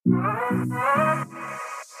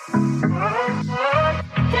What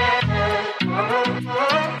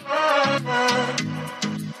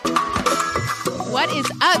is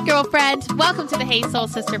up, girlfriend? Welcome to the Hey Soul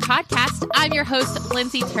Sister podcast. I'm your host,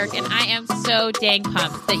 Lindsay Turk, and I am so dang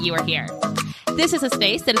pumped that you are here. This is a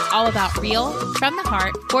space that is all about real, from the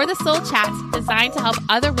heart, for the soul chats designed to help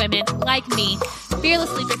other women like me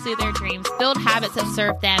fearlessly pursue their dreams, build habits that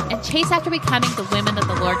serve them, and chase after becoming the women that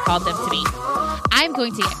the Lord called them to be. I'm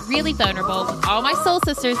going to get really vulnerable with all my soul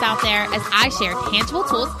sisters out there as I share tangible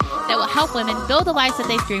tools that will help women build the lives that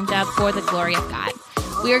they've dreamed of for the glory of God.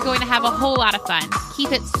 We are going to have a whole lot of fun,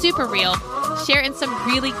 keep it super real, share in some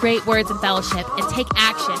really great words and fellowship, and take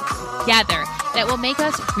action together that will make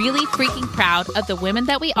us really freaking proud of the women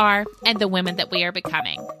that we are and the women that we are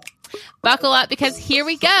becoming. Buckle up because here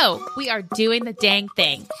we go. We are doing the dang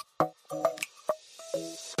thing.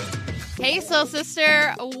 Hey, Soul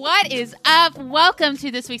Sister. What is up? Welcome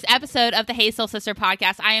to this week's episode of the Hey Soul Sister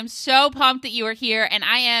podcast. I am so pumped that you are here, and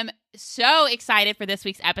I am so excited for this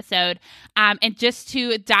week's episode and just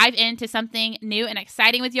to dive into something new and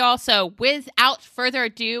exciting with y'all. So without further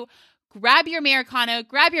ado, grab your Americano,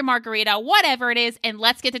 grab your margarita, whatever it is, and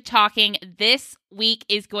let's get to talking. This week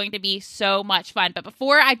is going to be so much fun. But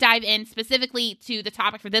before I dive in specifically to the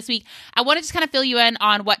topic for this week, I want to just kind of fill you in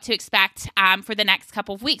on what to expect for the next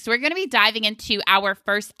couple of weeks. We're going to be diving into our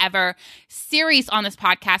first ever series on this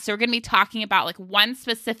podcast. So we're going to be talking about like one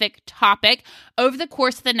specific topic over the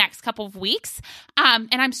course of the next couple of weeks. And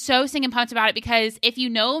I'm so singing pumped about it because if you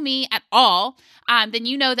know me at all, then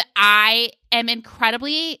you know that I am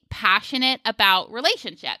incredibly passionate about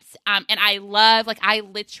relationships. And I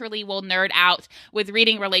literally will nerd out with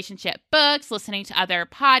reading relationship books, listening to other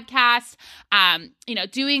podcasts,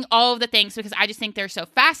 doing all of the things because I just think they're so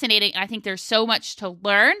fascinating. And I think there's so much to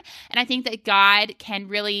learn. And I think that God can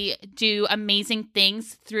really do amazing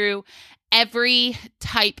things through every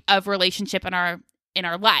type of relationship in our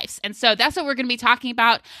lives. And so that's what we're going to be talking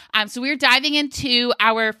about. So we're diving into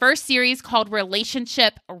our first series called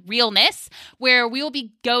Relationship Realness, where we will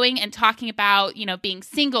be going and talking about, being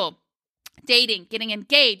single, dating, getting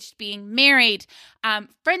engaged, being married,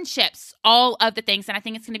 friendships, all of the things. And I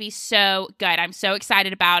think it's going to be so good. I'm so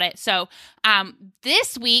excited about it. So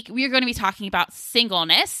this week, we are going to be talking about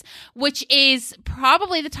singleness, which is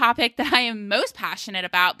probably the topic that I am most passionate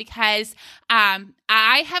about because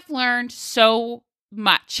I have learned so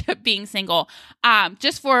much being single.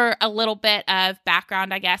 Just for a little bit of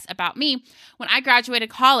background, I guess, about me. When I graduated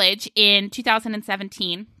college in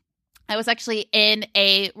 2017, I was actually in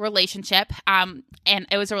a relationship, and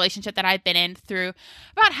it was a relationship that I'd been in through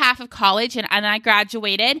about half of college, and I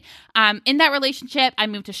graduated. In that relationship, I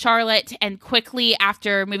moved to Charlotte, and quickly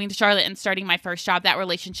after moving to Charlotte and starting my first job, that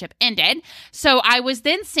relationship ended. So I was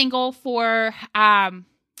then single for, I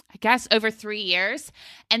guess, over 3 years,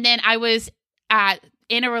 and then I was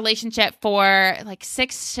in a relationship for like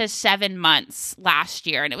 6 to 7 months last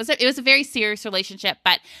year. And it was a very serious relationship,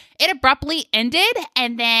 but it abruptly ended.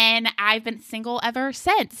 And then I've been single ever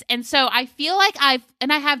since. And so I feel like I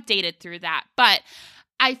have dated through that, but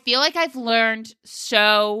I feel like I've learned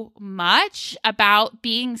so much about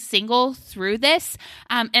being single through this.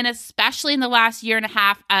 And especially in the last year and a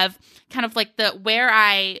half of kind of like where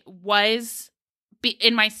I was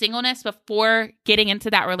in my singleness before getting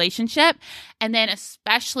into that relationship, and then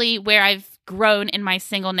especially where I've grown in my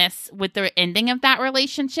singleness with the ending of that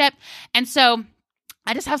relationship. And so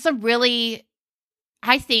I just have some really,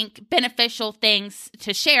 I think, beneficial things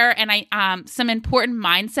to share, and some important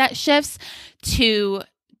mindset shifts to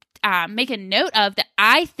make a note of that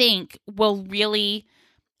I think will really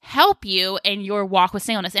help you in your walk with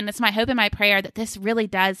singleness. And it's my hope and my prayer that this really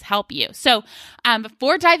does help you. So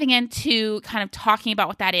before diving into kind of talking about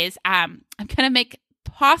what that is, I'm going to make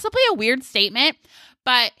possibly a weird statement,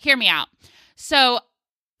 but hear me out. So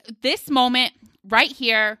this moment right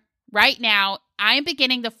here, right now, I am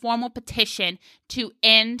beginning the formal petition to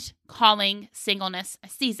end calling singleness a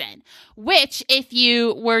season, which if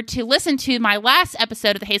you were to listen to my last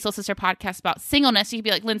episode of the Hey Soul Sister podcast about singleness, you'd be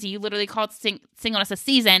like, Lindsay, you literally called singleness a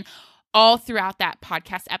season all throughout that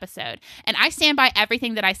podcast episode. And I stand by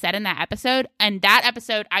everything that I said in that episode. And that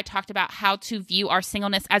episode, I talked about how to view our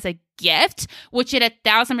singleness as a gift, which it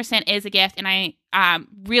 1,000% is a gift. And I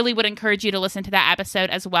really would encourage you to listen to that episode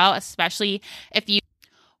as well, especially if you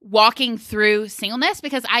walking through singleness,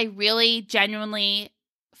 because I really genuinely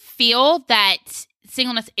feel that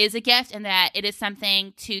singleness is a gift and that it is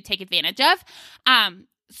something to take advantage of.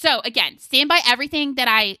 So again, stand by everything that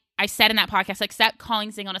I said in that podcast, except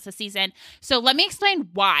calling singleness a season. So let me explain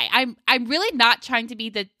why. I'm really not trying to be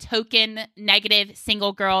the token negative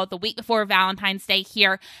single girl the week before Valentine's Day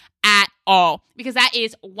here at all, because that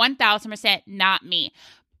is 1000% not me.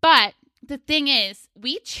 But the thing is,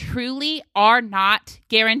 we truly are not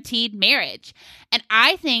guaranteed marriage. And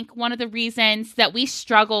I think one of the reasons that we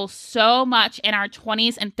struggle so much in our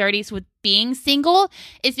 20s and 30s with being single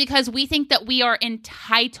is because we think that we are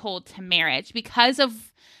entitled to marriage because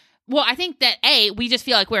of, well, I think that A, we just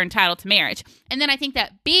feel like we're entitled to marriage. And then I think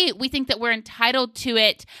that B, we think that we're entitled to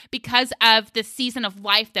it because of the season of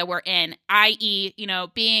life that we're in, i.e.,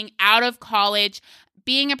 being out of college,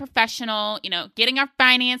 being a professional, getting our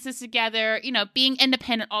finances together, being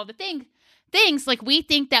independent, all the things like we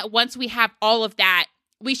think that once we have all of that,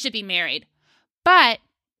 we should be married. But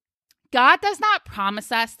God does not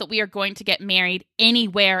promise us that we are going to get married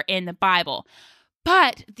anywhere in the Bible.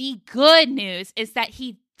 But the good news is that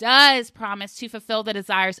He does promise to fulfill the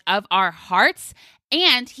desires of our hearts,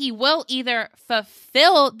 and He will either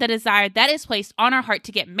fulfill the desire that is placed on our heart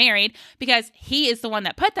to get married because He is the one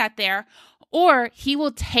that put that there, or He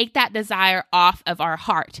will take that desire off of our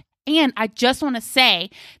heart. And I just want to say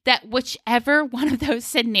that whichever one of those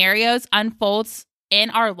scenarios unfolds in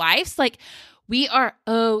our lives, like, we are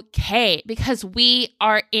okay because we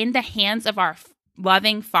are in the hands of our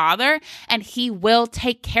loving Father, and He will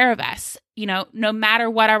take care of us, no matter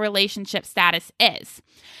what our relationship status is.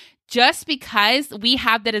 Just because we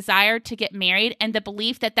have the desire to get married and the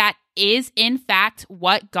belief that that is in fact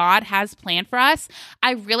what God has planned for us,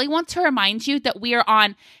 I really want to remind you that we are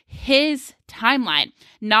on His timeline,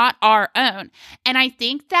 not our own. And I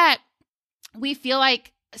think that we feel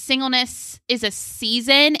like singleness is a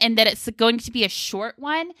season and that it's going to be a short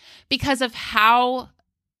one because of how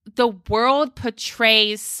the world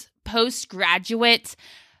portrays postgraduate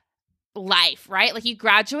life, right? Like, you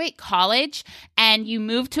graduate college and you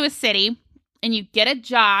move to a city and you get a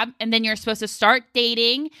job, and then you're supposed to start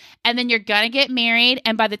dating, and then you're going to get married,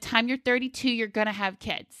 and by the time you're 32, you're going to have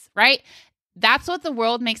kids, right? That's what the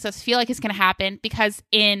world makes us feel like is going to happen, because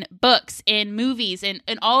in books, in movies, in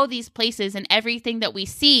all of these places and everything that we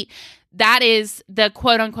see, that is the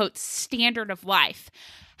quote-unquote standard of life.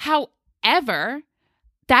 However,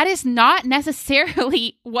 that is not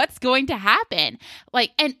necessarily what's going to happen.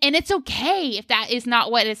 Like, and it's okay if that is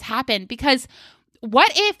not what has happened, because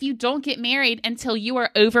what if you don't get married until you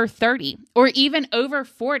are over 30 or even over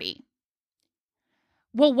 40?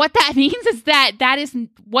 Well, what that means is that is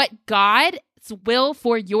what God's will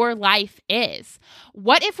for your life is.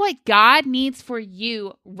 What if what God needs for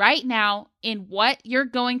you right now in what you're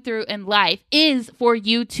going through in life is for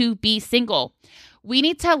you to be single? We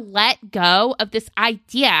need to let go of this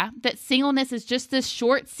idea that singleness is just this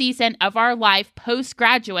short season of our life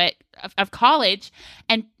postgraduate of college.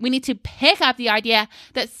 And we need to pick up the idea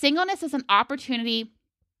that singleness is an opportunity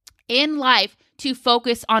in life to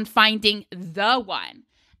focus on finding the one.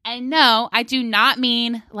 And no, I do not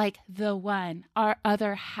mean like the one, our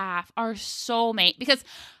other half, our soulmate, because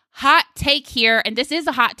hot take here, and this is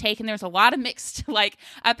a hot take, and there's a lot of mixed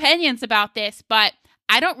opinions about this, but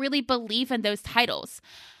I don't really believe in those titles.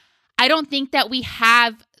 I don't think that we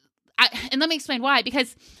have, and let me explain why,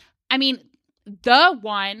 because the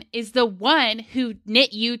one is the one who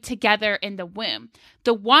knit you together in the womb,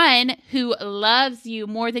 the one who loves you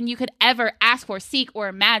more than you could ever ask for, seek, or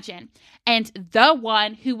imagine, and the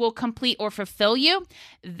one who will complete or fulfill you.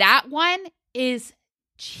 That one is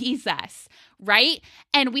Jesus, right?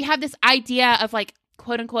 And we have this idea of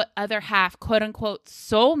quote unquote other half, quote unquote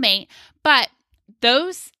soulmate, but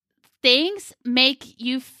those things make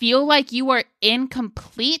you feel like you are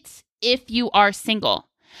incomplete if you are single.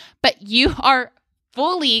 But you are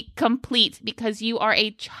fully complete because you are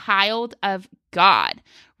a child of God,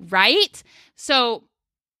 right? So,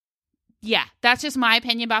 yeah, that's just my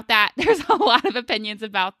opinion about that. There's a lot of opinions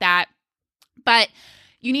about that. But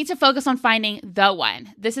you need to focus on finding the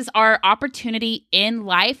one. This is our opportunity in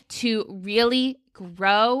life to really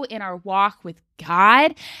grow in our walk with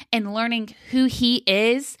God and learning who He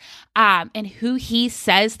is and who He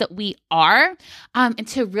says that we are, and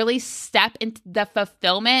to really step into the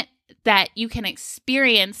fulfillment that you can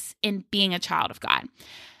experience in being a child of God.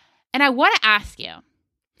 And I want to ask you,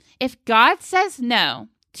 if God says no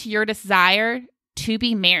to your desire to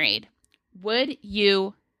be married, would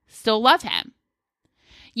you still love Him?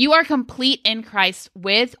 You are complete in Christ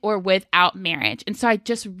with or without marriage. And so I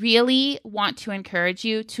just really want to encourage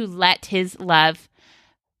you to let His love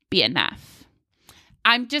be enough.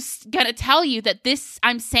 I'm just going to tell you that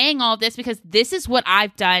I'm saying all this because this is what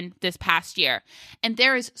I've done this past year. And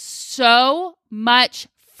there is so much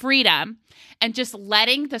freedom and just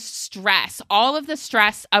letting the stress, all of the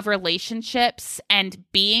stress of relationships and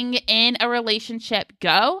being in a relationship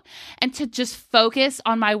go, and to just focus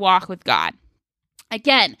on my walk with God.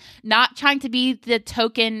 Again, not trying to be the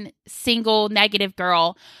token single negative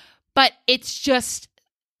girl, but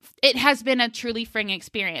it has been a truly freeing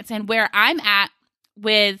experience. And where I'm at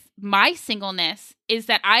with my singleness is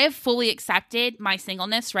that I have fully accepted my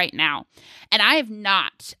singleness right now. And I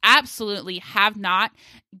absolutely have not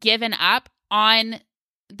given up on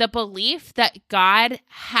the belief that God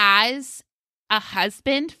has a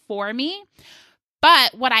husband for me.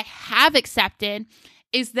 But what I have accepted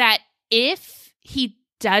is that if he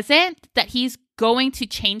doesn't, that he's going to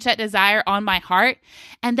change that desire on my heart,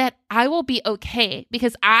 and that I will be okay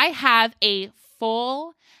because I have a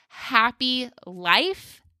full, happy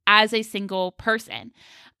life as a single person.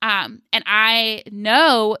 And I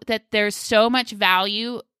know that there's so much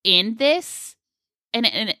value in this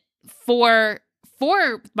and for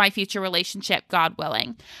my future relationship, God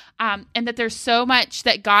willing. And that there's so much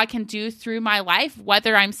that God can do through my life,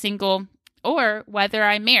 whether I'm single or whether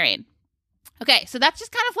I'm married. Okay, so that's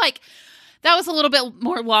just kind of like, that was a little bit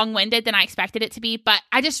more long-winded than I expected it to be, but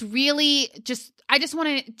I just really I just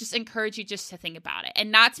want to just encourage you just to think about it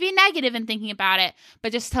and not to be negative in thinking about it,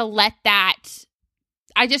 but just to let that,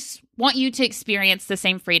 I just want you to experience the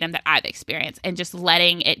same freedom that I've experienced and just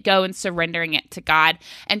letting it go and surrendering it to God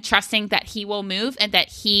and trusting that he will move and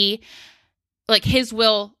that his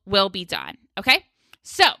will be done. Okay?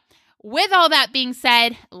 So with all that being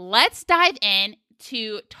said, let's dive in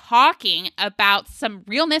to talking about some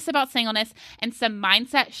realness about singleness and some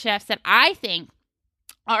mindset shifts that I think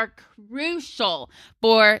are crucial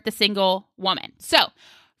for the single woman. So,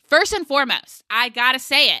 first and foremost, I gotta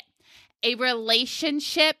say it. A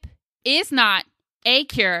relationship is not a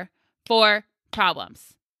cure for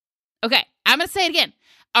problems. Okay, I'm gonna say it again.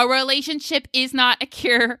 A relationship is not a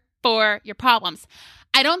cure for your problems.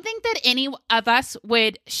 I don't think that any of us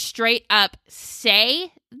would straight up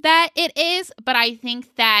say that it is, but I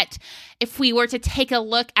think that if we were to take a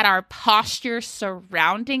look at our posture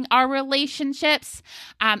surrounding our relationships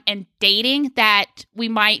and dating, that we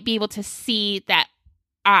might be able to see that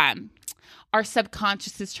our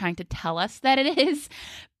subconscious is trying to tell us that it is.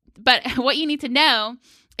 But what you need to know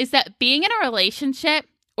is that being in a relationship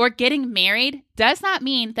or getting married does not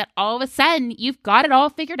mean that all of a sudden you've got it all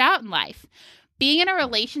figured out in life. Being in a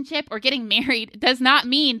relationship or getting married does not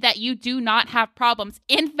mean that you do not have problems.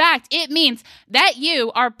 In fact, it means that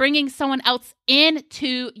you are bringing someone else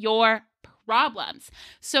into your problems.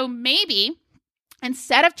 So maybe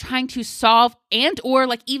instead of trying to solve and or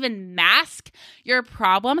even mask your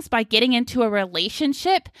problems by getting into a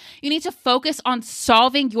relationship, you need to focus on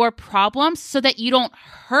solving your problems so that you don't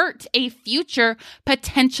hurt a future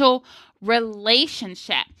potential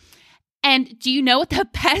relationship. And do you know what the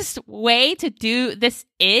best way to do this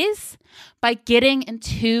is? By getting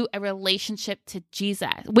into a relationship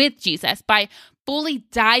with Jesus, by fully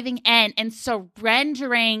diving in and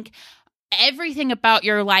surrendering everything about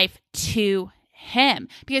your life to him,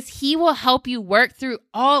 because he will help you work through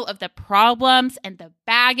all of the problems and the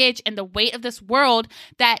baggage and the weight of this world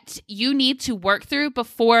that you need to work through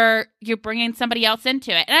before you're bringing somebody else into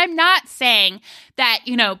it. And I'm not saying that,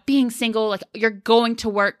 being single, you're going to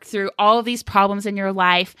work through all of these problems in your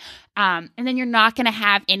life, and then you're not going to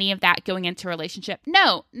have any of that going into a relationship.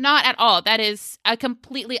 No, not at all. That is a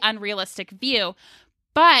completely unrealistic view.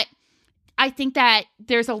 But I think that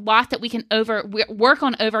there's a lot that we can work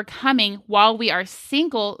on overcoming while we are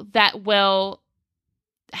single that will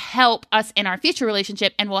help us in our future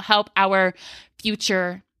relationship and will help our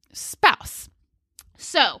future spouse.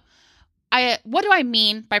 So, what do I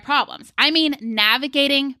mean by problems? I mean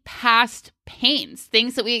navigating past pains,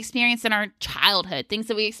 things that we experienced in our childhood, things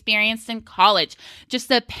that we experienced in college, just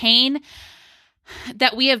the pain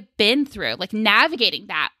that we have been through, navigating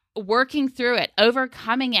that, working through it,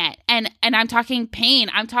 overcoming it. And I'm talking pain,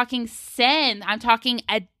 I'm talking sin, I'm talking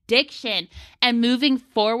addiction, and moving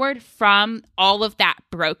forward from all of that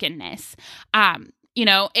brokenness.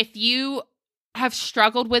 If you have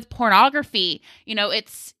struggled with pornography,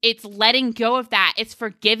 it's letting go of that. It's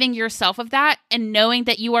forgiving yourself of that and knowing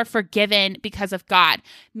that you are forgiven because of God.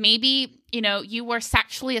 Maybe, you were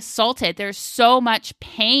sexually assaulted. There's so much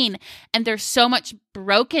pain and there's so much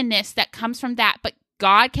brokenness that comes from that, but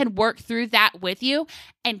God can work through that with you.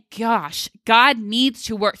 And gosh, God needs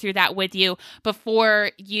to work through that with you before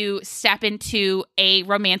you step into a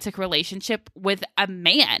romantic relationship with a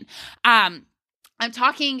man. I'm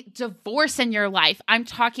talking divorce in your life. I'm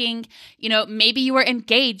talking, maybe you were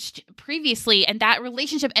engaged previously and that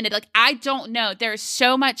relationship ended. I don't know. There's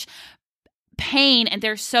so much pain and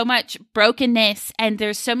there's so much brokenness and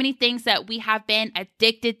there's so many things that we have been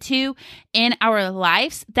addicted to in our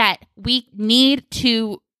lives that we need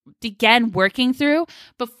to begin working through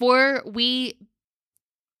before we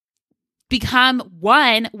become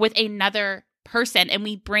one with another person, and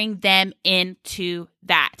we bring them into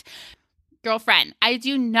that. Girlfriend, I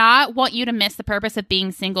do not want you to miss the purpose of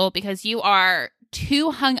being single because you are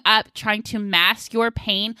too hung up trying to mask your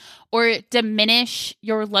pain or diminish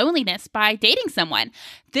your loneliness by dating someone.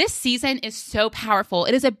 This season is so powerful.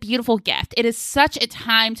 It is a beautiful gift. It is such a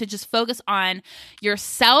time to just focus on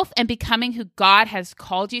yourself and becoming who God has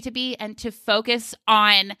called you to be, and to focus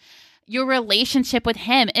on your relationship with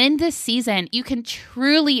Him. In this season, you can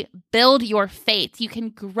truly build your faith. You can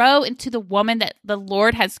grow into the woman that the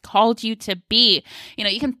Lord has called you to be.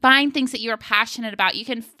 You can find things that you are passionate about. You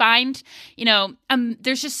can find,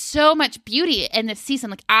 there's just so much beauty in this season.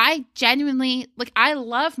 Like, I genuinely, I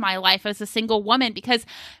love my life as a single woman because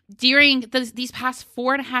during these past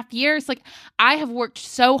 4.5 years, I have worked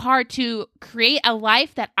so hard to create a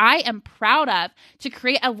life that I am proud of, to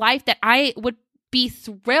create a life that I would be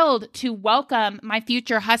thrilled to welcome my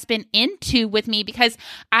future husband into with me, because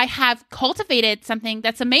I have cultivated something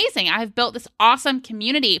that's amazing. I have built this awesome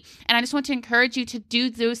community, and I just want to encourage you to do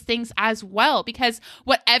those things as well, because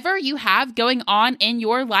whatever you have going on in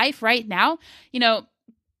your life right now,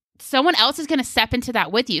 someone else is going to step into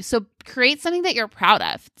that with you. So create something that you're proud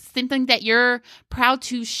of, something that you're proud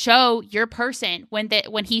to show your person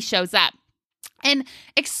when he shows up. And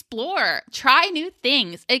explore, try new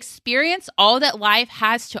things, experience all that life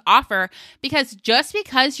has to offer, because just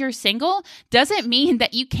because you're single doesn't mean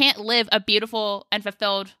that you can't live a beautiful and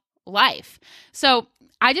fulfilled life. So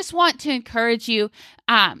I just want to encourage you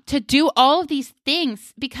to do all of these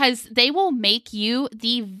things, because they will make you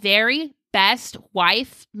the very best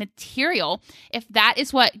wife material if that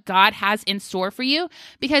is what God has in store for you,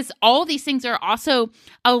 because all of these things are also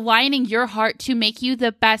aligning your heart to make you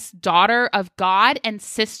the best daughter of God and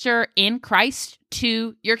sister in Christ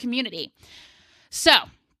to your community. So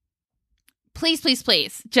please, please,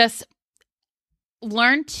 please just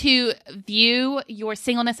learn to view your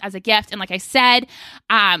singleness as a gift. And like I said,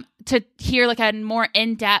 to hear a more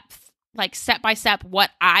in-depth step-by-step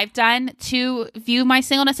what I've done to view my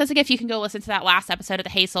singleness as a gift, you can go listen to that last episode of the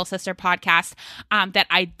Hey Soul Sister podcast that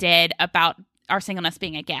I did about our singleness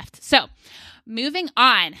being a gift. So moving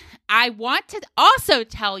on, I want to also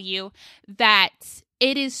tell you that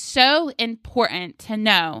it is so important to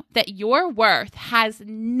know that your worth has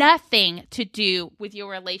nothing to do with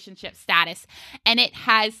your relationship status, and it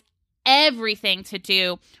has everything to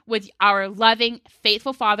do with our loving,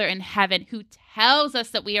 faithful Father in heaven, who tells us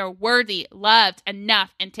that we are worthy, loved,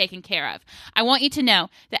 enough, and taken care of. I want you to know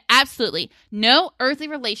that absolutely no earthly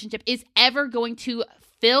relationship is ever going to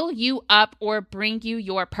fill you up or bring you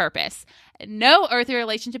your purpose. No earthly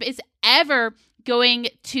relationship is ever going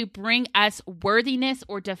to bring us worthiness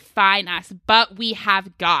or define us, but we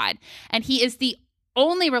have God, and He is the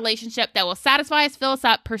only relationship that will satisfy us, fill us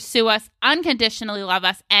up, pursue us, unconditionally love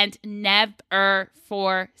us, and never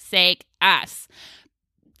forsake us.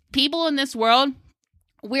 People in this world,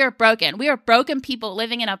 we are broken. We are broken people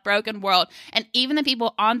living in a broken world. And even the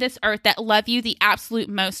people on this earth that love you the absolute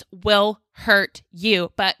most will hurt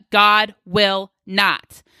you, but God will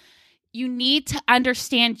not. You need to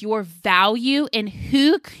understand your value in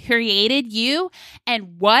who created you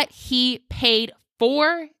and what He paid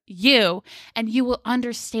for you, and you will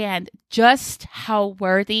understand just how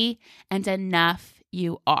worthy and enough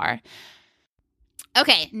you are.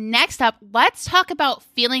 Okay, next up, let's talk about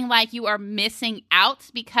feeling like you are missing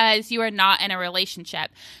out because you are not in a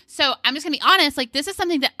relationship. So I'm just going to be honest, this is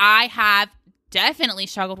something that I have definitely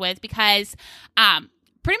struggled with, because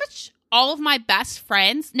pretty much all of my best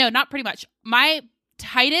friends, no, not pretty much, my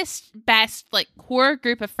tightest, best, core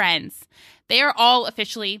group of friends, they are all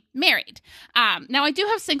officially married. Now I do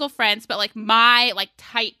have single friends, but my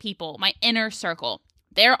tight people, my inner circle,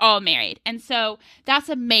 they're all married. And so that's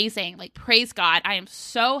amazing. Praise God. I am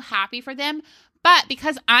so happy for them. But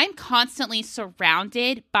because I'm constantly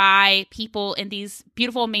surrounded by people in these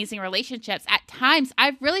beautiful, amazing relationships, at times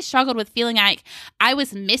I've really struggled with feeling like I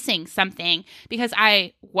was missing something because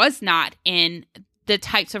I was not in the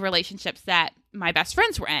types of relationships that my best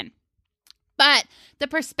friends were in. But the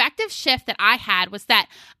perspective shift that I had was that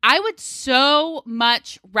I would so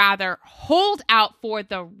much rather hold out for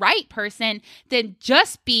the right person than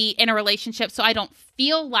just be in a relationship so I don't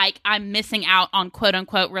feel like I'm missing out on quote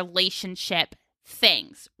unquote relationship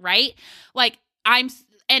things, right? And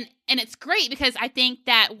it's great because I think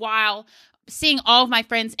that while seeing all of my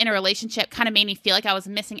friends in a relationship kind of made me feel like I was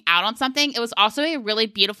missing out on something, it was also a really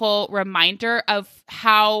beautiful reminder of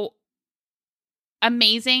how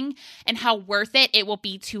amazing and how worth it will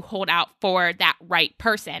be to hold out for that right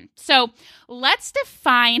person. So let's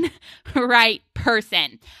define right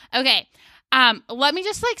person. Okay. Let me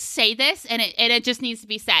just say this, and it just needs to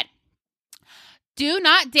be said. Do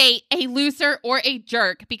not date a loser or a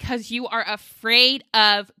jerk because you are afraid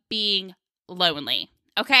of being lonely.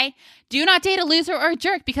 Okay? Do not date a loser or a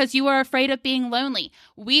jerk because you are afraid of being lonely.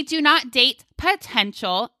 We do not date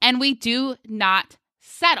potential, and we do not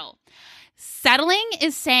settle. Settling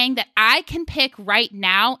is saying that I can pick right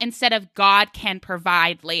now instead of God can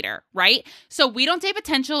provide later, right? So we don't date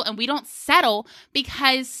potential and we don't settle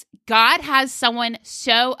because God has someone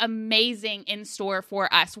so amazing in store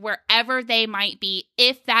for us, wherever they might be,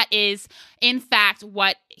 if that is, in fact,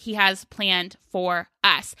 what He has planned for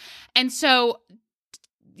us. And so,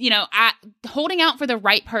 holding out for the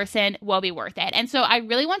right person will be worth it. And so I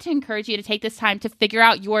really want to encourage you to take this time to figure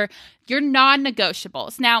out your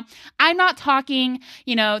non-negotiables. Now, I'm not talking,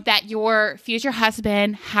 that your future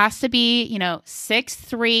husband has to be,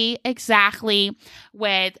 6'3" exactly,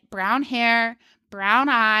 with brown hair, brown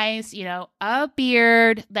eyes, a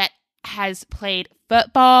beard, that has played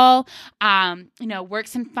football,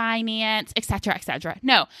 works in finance, et cetera, et cetera.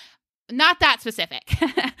 No. Not that specific. Those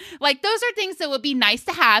are things that would be nice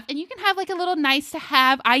to have, and you can have a little nice to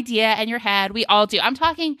have idea in your head. We all do. I'm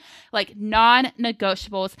talking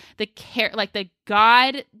non-negotiables, the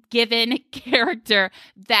God-given character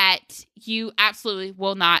that you absolutely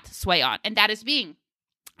will not sway on. And that is being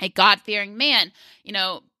a God-fearing man,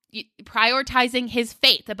 prioritizing his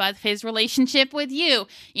faith above his relationship with you,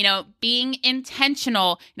 being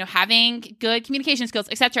intentional, having good communication skills,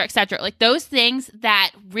 et cetera, et cetera. Those things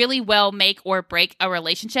that really will make or break a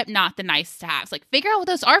relationship, not the nice to haves. Figure out what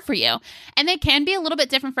those are for you. And they can be a little bit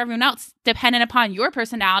different for everyone else, dependent upon your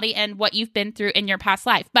personality and what you've been through in your past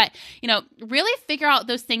life. But, really figure out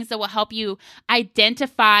those things that will help you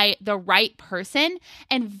identify the right person.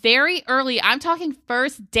 And very early, I'm talking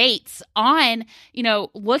first dates on,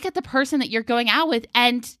 look at the person that you're going out with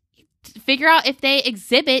and figure out if they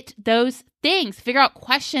exhibit those things. Figure out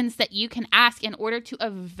questions that you can ask in order to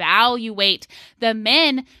evaluate the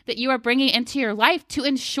men that you are bringing into your life to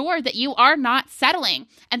ensure that you are not settling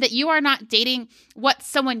and that you are not dating what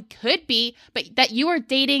someone could be, but that you are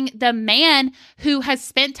dating the man who has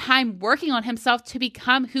spent time working on himself to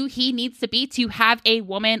become who he needs to be to have a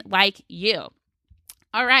woman like you.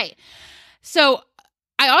 All right. So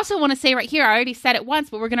I also want to say right here, I already said it once,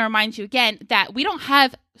 but we're going to remind you again that we don't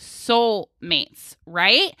have soulmates,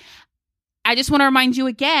 right? I just want to remind you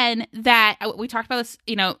again that we talked about this,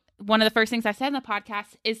 one of the first things I said in the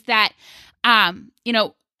podcast is that,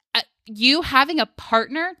 you having a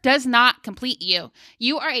partner does not complete you.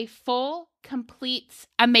 You are a full, complete,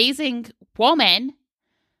 amazing woman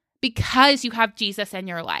because you have Jesus in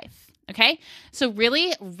your life. Okay? So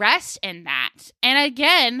really rest in that. And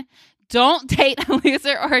again, don't date a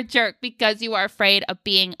loser or a jerk because you are afraid of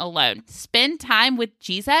being alone. Spend time with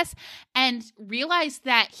Jesus and realize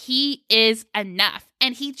that He is enough.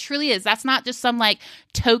 And He truly is. That's not just some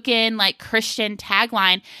token Christian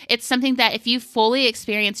tagline. It's something that if you fully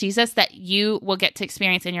experience Jesus, that you will get to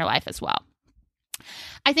experience in your life as well.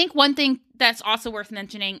 I think one thing that's also worth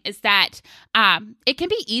mentioning is that it can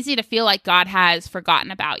be easy to feel like God has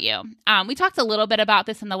forgotten about you. We talked a little bit about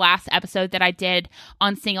this in the last episode that I did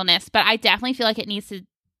on singleness, but I definitely feel like it needs to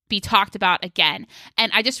be talked about again.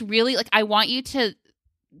 And I just really, I want you to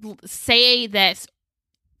say this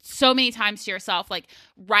so many times to yourself,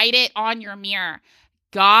 write it on your mirror.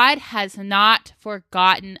 God has not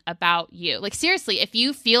forgotten about you. Seriously, if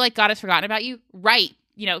you feel like God has forgotten about you, write.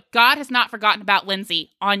 God has not forgotten about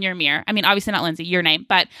Lindsay on your mirror. I mean, obviously not Lindsay, your name,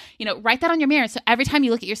 but, write that on your mirror. So every time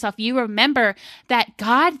you look at yourself, you remember that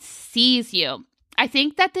God sees you. I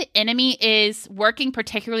think that the enemy is working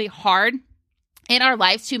particularly hard in our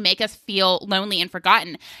lives to make us feel lonely and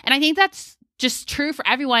forgotten. And I think that's just true for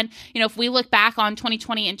everyone. If we look back on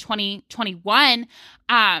 2020 and 2021,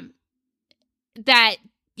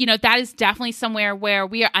 that is definitely somewhere where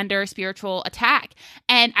we are under spiritual attack.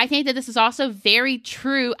 And I think that this is also very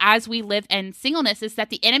true as we live in singleness, is that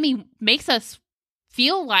the enemy makes us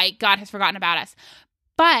feel like God has forgotten about us.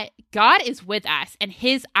 But God is with us and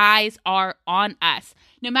His eyes are on us.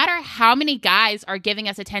 No matter how many guys are giving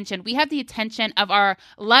us attention, we have the attention of our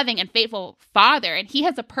loving and faithful Father, and He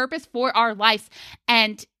has a purpose for our lives.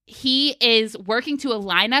 And He is working to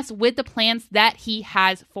align us with the plans that He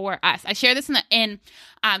has for us. I shared this in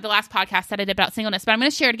the last podcast that I did about singleness, but I'm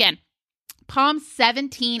going to share it again. Psalm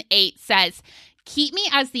 17:8 says, "Keep me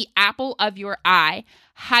as the apple of your eye.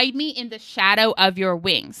 Hide me in the shadow of your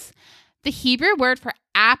wings." The Hebrew word for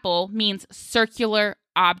apple means circular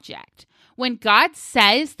object. When God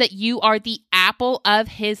says that you are the apple of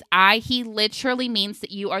His eye, He literally means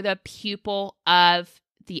that you are the pupil of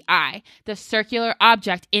the eye, the circular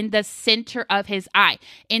object in the center of his eye,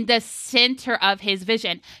 in the center of his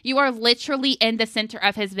vision. You are literally in the center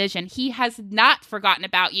of his vision. He has not forgotten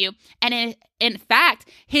about you. And in fact,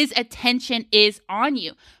 his attention is on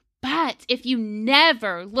you. But if you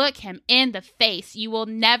never look him in the face, you will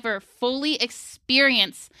never fully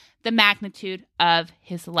experience the magnitude of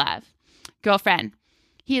his love. Girlfriend,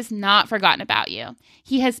 he has not forgotten about you.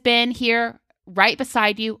 He has been here right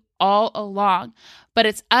beside you all along, but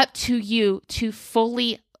it's up to you to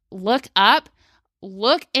fully look up,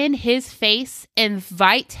 look in his face,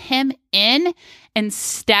 invite him in, and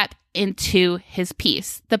step into his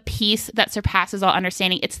peace, the peace that surpasses all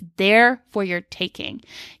understanding. It's there for your taking.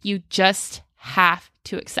 You just have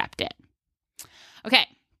to accept it. Okay.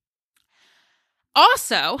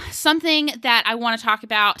 Also, something that I want to talk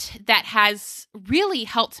about that has really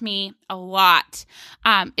helped me a lot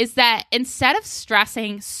is that instead of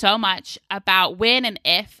stressing so much about when and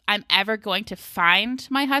if I'm ever going to find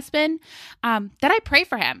my husband, that I pray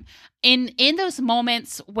for him. In those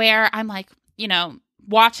moments where I'm like,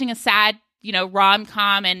 watching a sad,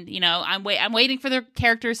 rom-com and, I'm waiting for the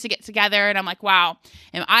characters to get together and I'm like, wow,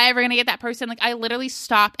 am I ever going to get that person? Like, I literally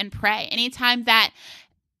stop and pray. Anytime that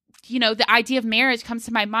the idea of marriage comes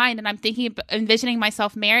to my mind and I'm envisioning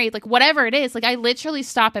myself married, like whatever it is, like I literally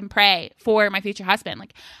stop and pray for my future husband.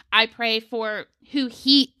 Like I pray for who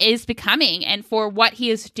he is becoming and for what he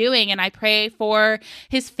is doing. And I pray for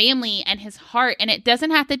his family and his heart. And it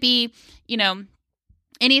doesn't have to be,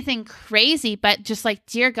 anything crazy, but just like,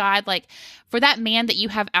 dear God, like for that man that you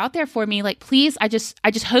have out there for me, like, please, I just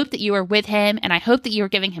hope that you are with him. And I hope that you are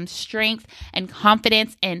giving him strength and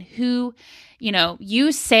confidence in who,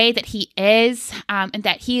 you say that he is, and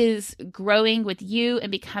that he is growing with you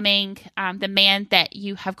and becoming the man that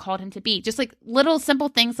you have called him to be. Just like little simple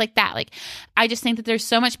things like that. Like, I just think that there's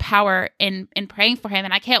so much power in praying for him.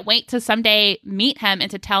 And I can't wait to someday meet him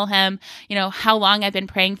and to tell him, how long I've been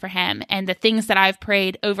praying for him and the things that I've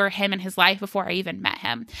prayed over him and his life before I even met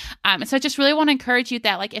him. And so I just really want to encourage you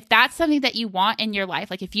that, like, if that's something that you want in your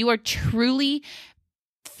life, like if you are truly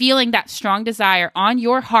feeling that strong desire on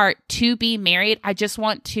your heart to be married, I just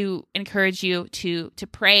want to encourage you to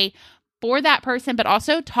pray for that person, but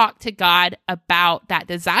also talk to God about that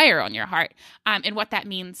desire on your heart, and what that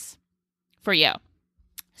means for you.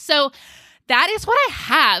 So that is what I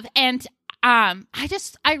have. And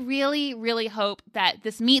I really, really hope that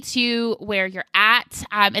this meets you where you're at,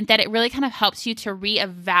 and that it really kind of helps you to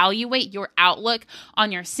reevaluate your outlook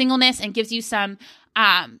on your singleness and gives you some,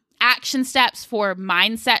 action steps for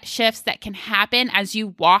mindset shifts that can happen as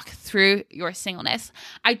you walk through your singleness.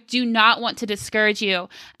 I do not want to discourage you.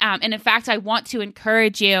 And in fact, I want to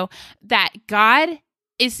encourage you that God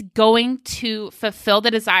is going to fulfill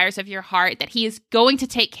the desires of your heart, that he is going to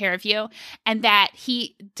take care of you, and that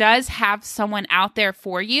he does have someone out there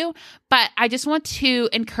for you. But I just want to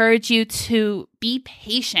encourage you to be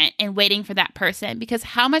patient in waiting for that person, because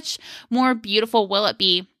how much more beautiful will it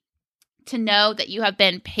be to know that you have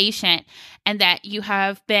been patient and that you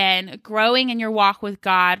have been growing in your walk with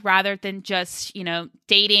God rather than just,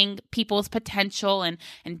 dating people's potential and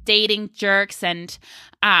dating jerks and,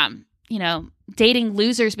 dating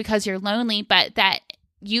losers because you're lonely, but that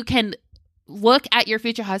you can look at your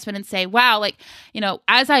future husband and say, wow, like,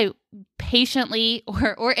 as I patiently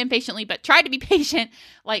or impatiently, but tried to be patient,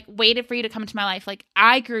 like waited for you to come into my life, like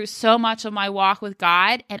I grew so much on my walk with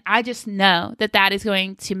God. And I just know that that is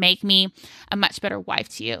going to make me a much better wife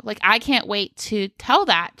to you. Like I can't wait to tell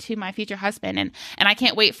that to my future husband. And I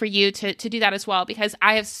can't wait for you to do that as well, because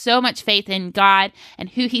I have so much faith in God and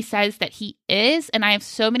who he says that he is. And I have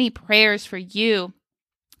so many prayers for you,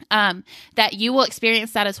 that you will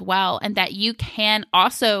experience that as well. And that you can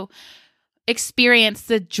also experience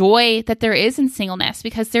the joy that there is in singleness,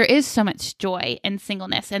 because there is so much joy in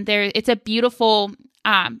singleness, and it's a beautiful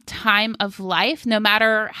time of life, no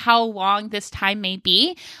matter how long this time may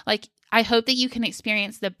be. Like, I hope that you can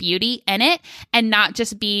experience the beauty in it and not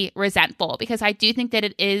just be resentful, because I do think that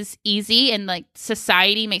it is easy, and like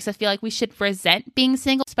society makes us feel like we should resent being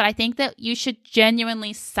single, but I think that you should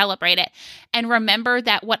genuinely celebrate it and remember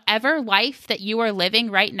that whatever life that you are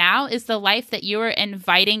living right now is the life that you are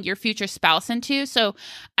inviting your future spouse into. So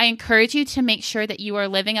I encourage you to make sure that you are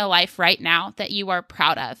living a life right now that you are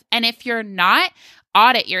proud of. And if you're not,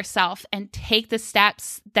 audit yourself and take the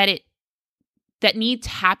steps that need to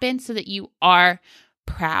happen so that you are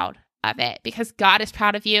proud of it, because God is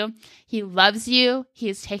proud of you. He loves you. He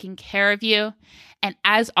is taking care of you. And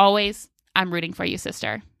as always, I'm rooting for you,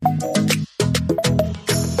 sister.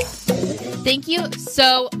 Thank you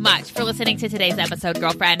so much for listening to today's episode,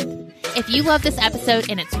 girlfriend. If you love this episode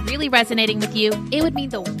and it's really resonating with you, it would mean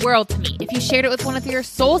the world to me if you shared it with one of your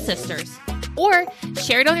soul sisters. Or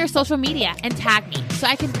share it on your social media and tag me so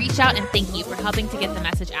I can reach out and thank you for helping to get the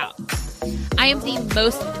message out. I am the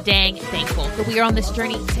most dang thankful that we are on this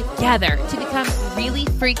journey together to become really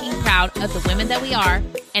freaking proud of the women that we are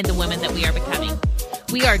and the women that we are becoming.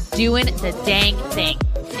 We are doing the dang thing,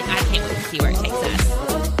 and I can't wait to see where it takes us.